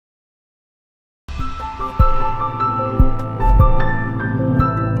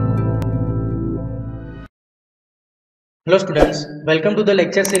Hello students, welcome to the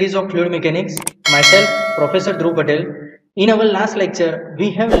lecture series of Fluid Mechanics. Myself, Professor Dhruv Patel. In our last lecture,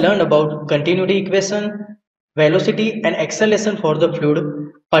 we have learned about continuity equation, velocity and acceleration for the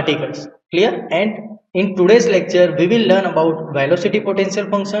fluid particles. Clear? And in today's lecture, we will learn about velocity potential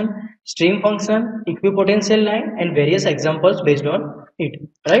function, stream function, equipotential line and various examples based on it.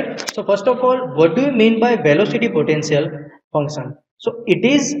 Right? So first of all, what do you mean by velocity potential function? So it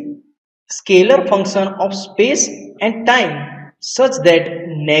is scalar function of space and time such that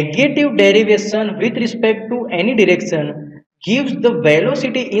negative derivation with respect to any direction gives the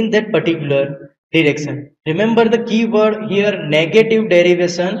velocity in that particular direction. Remember the key word here, negative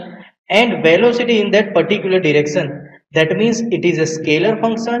derivation and velocity in that particular direction. That means it is a scalar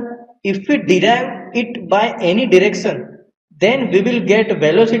function. If we derive it by any direction, then we will get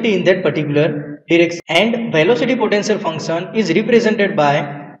velocity in that particular direction, and velocity potential function is represented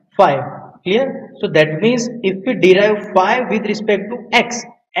by phi. Clear? So that means if we derive phi with respect to x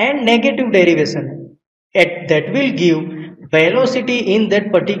and negative derivation, that will give velocity in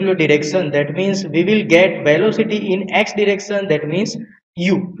that particular direction. That means we will get velocity in x direction, that means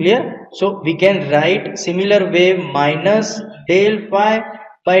u. Clear? So we can write similar way, minus del phi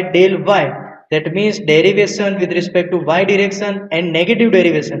by del y. That means derivation with respect to y direction and negative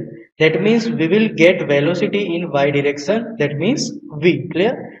derivation. That means we will get velocity in y direction, that means v.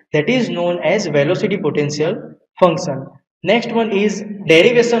 Clear? That is known as velocity potential function. Next one is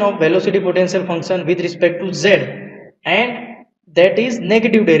derivation of velocity potential function with respect to z, and that is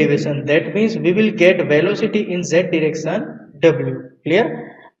negative derivation. That means we will get velocity in z direction w.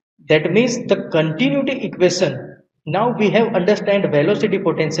 Clear? That means the continuity equation. Now we have understand velocity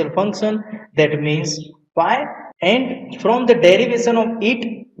potential function, that means phi, and from the derivation of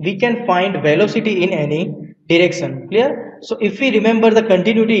it we can find velocity in any direction. Clear? So if we remember the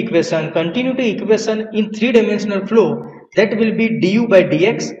continuity equation in three-dimensional flow, that will be du by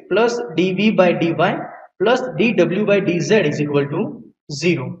dx plus dv by dy plus dw by dz is equal to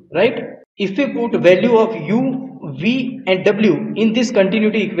 0, right? If we put value of u, v and w in this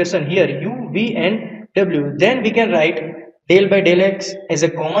continuity equation here, u, v and w, then we can write del by del x as a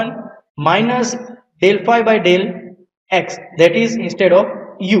common minus del phi by del x, that is instead of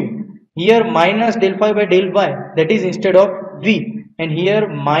u. Here minus del phi by del y, that is instead of v, and here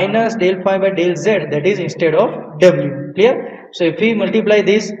minus del phi by del z, that is instead of w. Clear? So if we multiply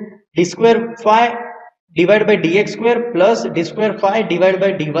this, d square phi divided by dx square plus d square phi divided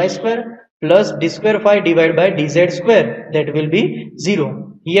by dy square plus d square phi divided by dz square, that will be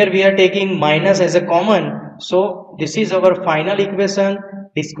 0. Here we are taking minus as a common, so this is our final equation,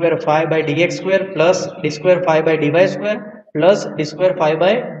 d square phi by dx square plus d square phi by dy square plus d square phi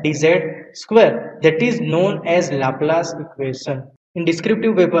by dz square, that is known as Laplace equation. In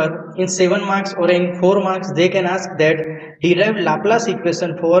descriptive paper, in 7 marks or in 4 marks, they can ask that derive Laplace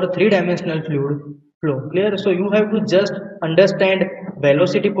equation for three-dimensional fluid flow. Clear? So you have to just understand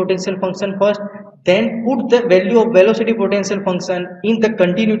velocity potential function first, then put the value of velocity potential function in the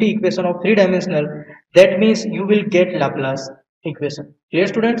continuity equation of three-dimensional. That means you will get Laplace equation. Clear,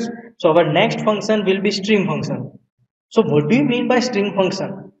 students? So our next function will be stream function. So what do you mean by stream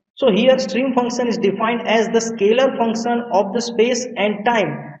function? So here stream function is defined as the scalar function of the space and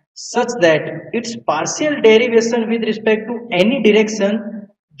time such that its partial derivation with respect to any direction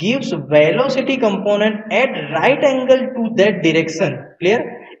gives velocity component at right angle to that direction. Clear?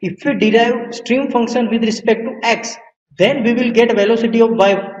 If we derive stream function with respect to x, then we will get velocity of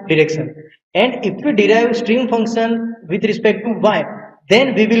y direction, and if we derive stream function with respect to y,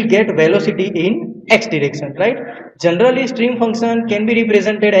 then we will get velocity in x direction, right? Generally stream function can be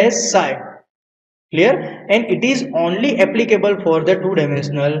represented as psi. Clear? And it is only applicable for the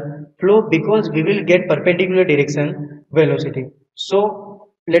two-dimensional flow because we will get perpendicular direction velocity. So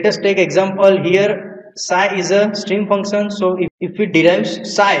let us take example here. Psi is a stream function, so if we derive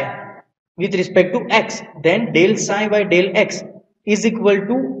psi with respect to x, then del psi by del x is equal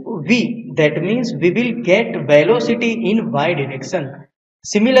to v. That means we will get velocity in y direction.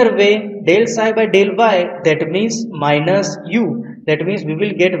 Similar way, del psi by del y, that means minus u, that means we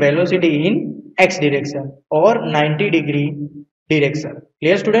will get velocity in x direction or 90-degree direction.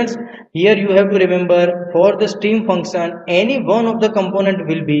 Clear, students? Here you have to remember, for the stream function any one of the component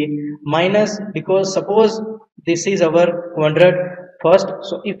will be minus, because suppose this is our quadrant first,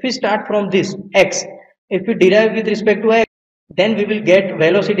 so if we start from this x, if we derive with respect to x, then we will get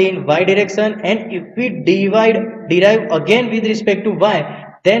velocity in y direction, and if we derive again with respect to y,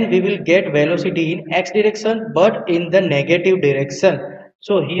 then we will get velocity in x direction but in the negative direction.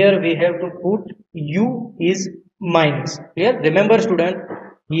 So here we have to put u is minus. Clear? Remember student,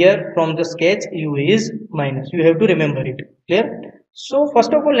 here from the sketch u is minus. You have to remember it. Clear? So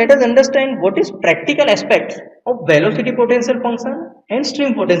first of all, let us understand what is practical aspects of velocity potential function and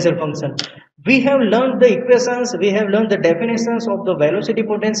stream potential function. We have learned the equations, we have learned the definitions of the velocity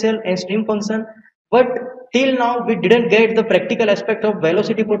potential and stream function, but till now we didn't get the practical aspect of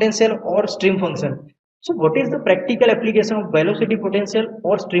velocity potential or stream function. So what is the practical application of velocity potential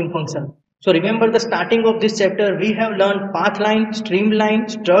or stream function? So remember the starting of this chapter, we have learned path line, streamline,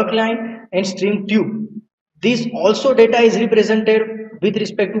 stroke line and stream tube. This also data is represented with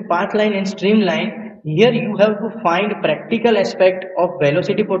respect to path line and streamline. Here you have to find practical aspect of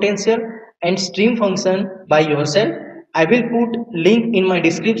velocity potential and stream function by yourself. I will put link in my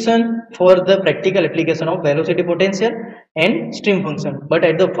description for the practical application of velocity potential and stream function. But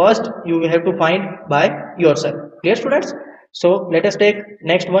at the first you will have to find by yourself. Clear students? So let us take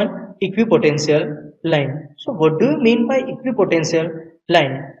next one, equipotential line. So what do you mean by equipotential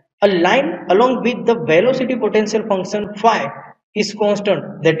line? A line along with the velocity potential function phi is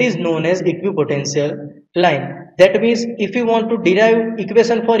constant, that is known as equipotential line. That means if you want to derive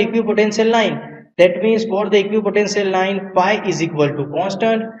equation for equipotential line, that means for the equipotential line phi is equal to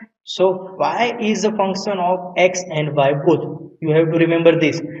constant. So phi is a function of x and y both. You have to remember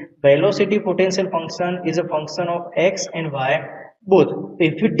this. Velocity potential function is a function of x and y both.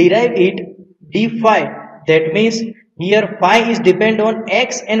 If you derive it d phi, that means here phi is depend on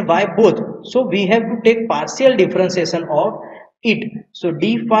x and y both. So we have to take partial differentiation of it. So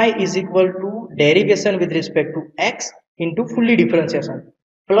d phi is equal to derivation with respect to x into fully differentiation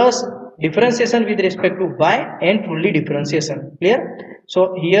plus differentiation with respect to y and fully differentiation. Clear?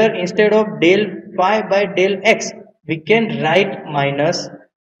 So here instead of del phi by del x, we can write minus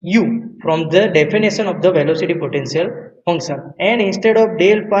u from the definition of the velocity potential function, and instead of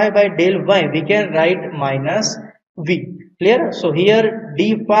del phi by del y, we can write minus v. Clear? So here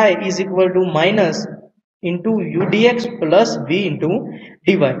d phi is equal to minus into u dx plus v into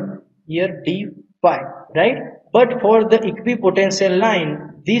dy. Here d phi, right? But for the equipotential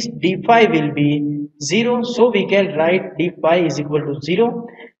line, this d phi will be 0. So we can write d phi is equal to 0.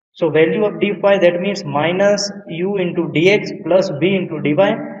 So value of d phi, that means minus u into dx plus v into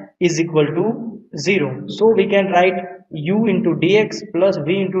dy is equal to 0. So we can write u into dx plus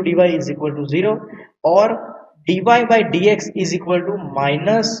v into dy is equal to 0, or dy by dx is equal to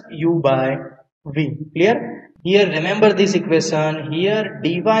minus u by v. Clear? Here remember this equation. Here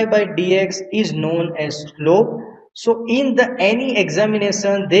dy by dx is known as slope. So in the any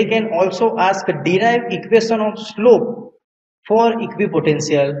examination they can also ask derive equation of slope for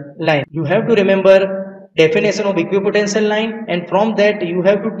equipotential line. You have to remember definition of equipotential line, and from that you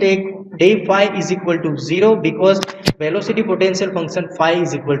have to take d phi is equal to 0 because velocity potential function phi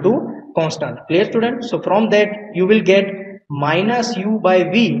is equal to constant. Clear student? So from that you will get minus u by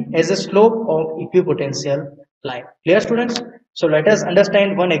v as a slope of equipotential line. Clear students? So let us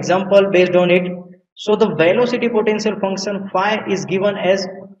understand one example based on it. So the velocity potential function phi is given as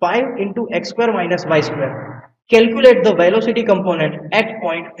 5 into x square minus y square. Calculate the velocity component at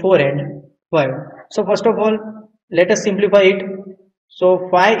point 4 and 5. So first of all, let us simplify it. So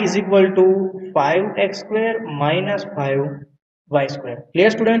phi is equal to 5x square minus 5y square. Clear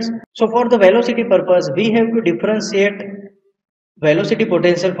students? So for the velocity purpose, we have to differentiate velocity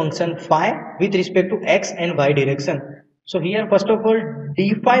potential function phi with respect to x and y direction. So here first of all,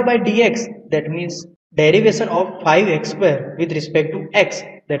 d phi by dx, that means derivation of 5x square with respect to x,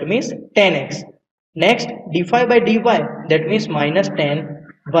 that means 10x. Next d phi by dy, that means minus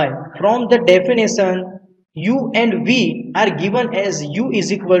 10y. From the definition, u and v are given as u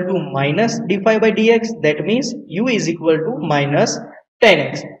is equal to minus d phi by dx, that means u is equal to minus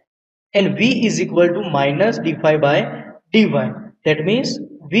 10x, and v is equal to minus d phi by dy, that means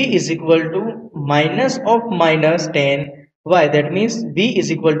v is equal to minus of minus 10y, that means v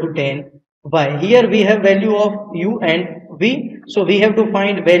is equal to 10y. Here we have value of u and v, so we have to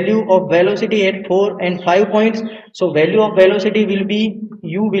find value of velocity at 4 and 5 points. So value of velocity will be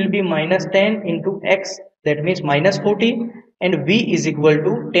u will be minus 10 into x, that means minus 40, and v is equal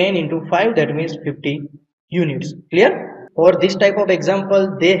to 10 into 5, that means 50 units. Clear? For this type of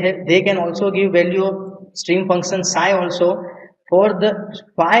example, they can also give value of stream function psi also. For the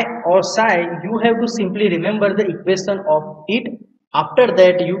phi or psi, you have to simply remember the equation of it. After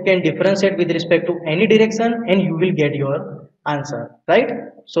that you can differentiate with respect to any direction and you will get your answer, right?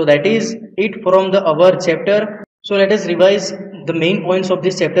 So that is it from the our chapter. So let us revise the main points of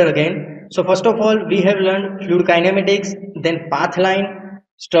this chapter again. So first of all, we have learned fluid kinematics, then path line,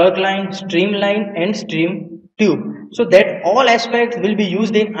 stroke line, streamline and stream tube. So that all aspects will be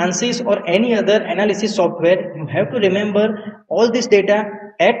used in ANSYS or any other analysis software. You have to remember all this data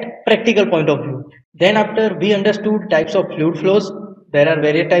at practical point of view. Then after we understood types of fluid flows, there are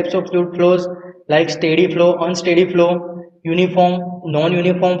various types of fluid flows like steady flow, unsteady flow, uniform,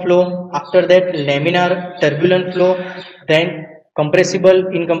 non-uniform flow. After that, laminar, turbulent flow, then compressible,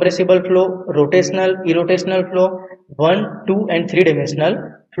 incompressible flow, rotational, irrotational flow, 1, 2 and 3 dimensional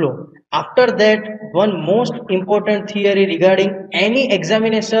flow. After that, one most important theory regarding any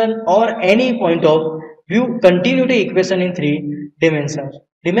examination or any point of view, continuity equation in 3 dimensions.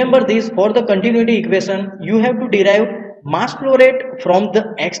 Remember this, for the continuity equation you have to derive mass flow rate from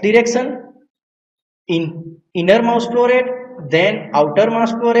the x direction in inner mass flow rate, then outer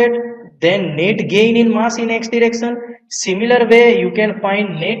mass flow rate, then net gain in mass in x direction. Similar way you can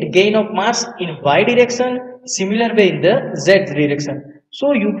find net gain of mass in y direction, similar way in the z direction.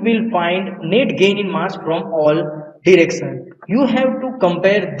 So you will find net gain in mass from all direction. You have to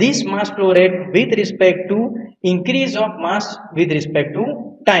compare this mass flow rate with respect to increase of mass with respect to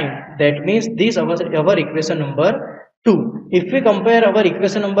time. That means this our equation number 2. If we compare our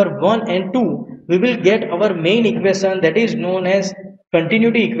equation number 1 and 2, we will get our main equation, that is known as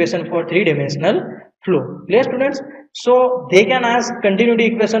continuity equation for 3 dimensional flow. Clear students? So they can ask continuity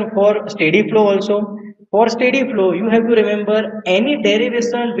equation for steady flow also. For steady flow you have to remember any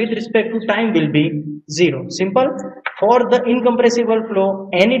derivation with respect to time will be 0. Simple. For the incompressible flow,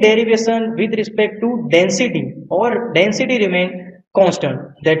 any derivation with respect to density or density remain constant.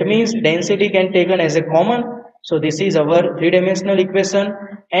 That means density can taken as a common. So this is our 3-dimensional equation,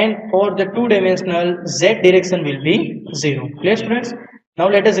 and for the 2-dimensional z direction will be 0. Clear students? Now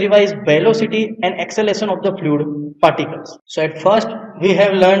let us revise velocity and acceleration of the fluid particles. So at first we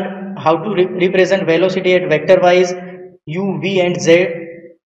have learned how to represent velocity at vector wise. u, v and z.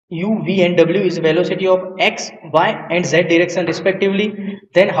 U, v and w is velocity of x, y and z direction respectively.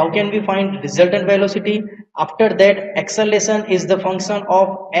 Then how can we find resultant velocity? After that, acceleration is the function of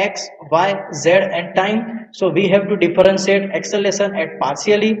x, y, z and time. So we have to differentiate acceleration at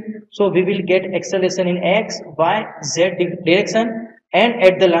partially. So we will get acceleration in x, y, z direction, and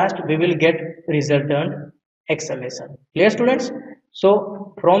at the last we will get resultant acceleration. Clear students?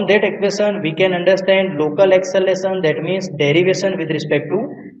 So from that equation we can understand local acceleration, that means derivation with respect to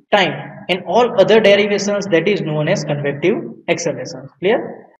time, and all other derivations, that is known as convective acceleration.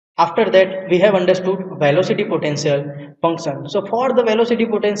 Clear? After that we have understood velocity potential function. So for the velocity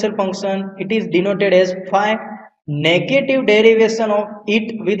potential function, it is denoted as phi. Negative derivation of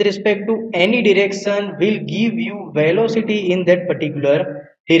it with respect to any direction will give you velocity in that particular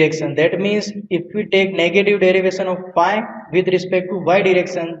direction. That means if we take negative derivation of phi with respect to y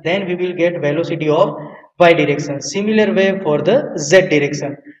direction, then we will get velocity of y direction. Similar way for the z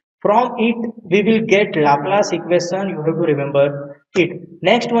direction. From it we will get Laplace equation. You have to remember it.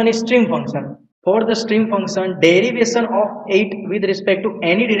 Next one is stream function. For the stream function, derivation of it with respect to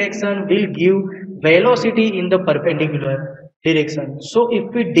any direction will give velocity in the perpendicular direction. So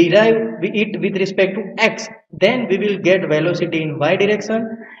if we derive it with respect to x, then we will get velocity in y direction,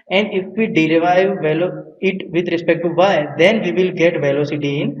 and if we derive it with respect to y, then we will get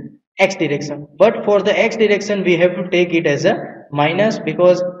velocity in x direction. But for the x direction we have to take it as a minus,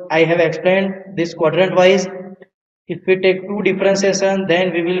 because I have explained this quadrant wise. If we take 2 differentiation,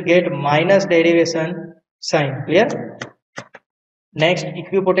 then we will get minus derivation sign. Clear? Next,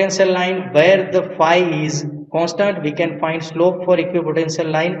 equipotential line, where the phi is constant, we can find slope for equipotential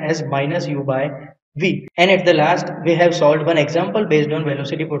line as minus u by v. And at the last we have solved one example based on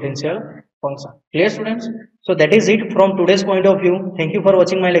velocity potential function. Clear students? So that is it from today's point of view. Thank you for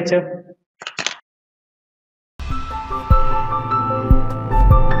watching my lecture.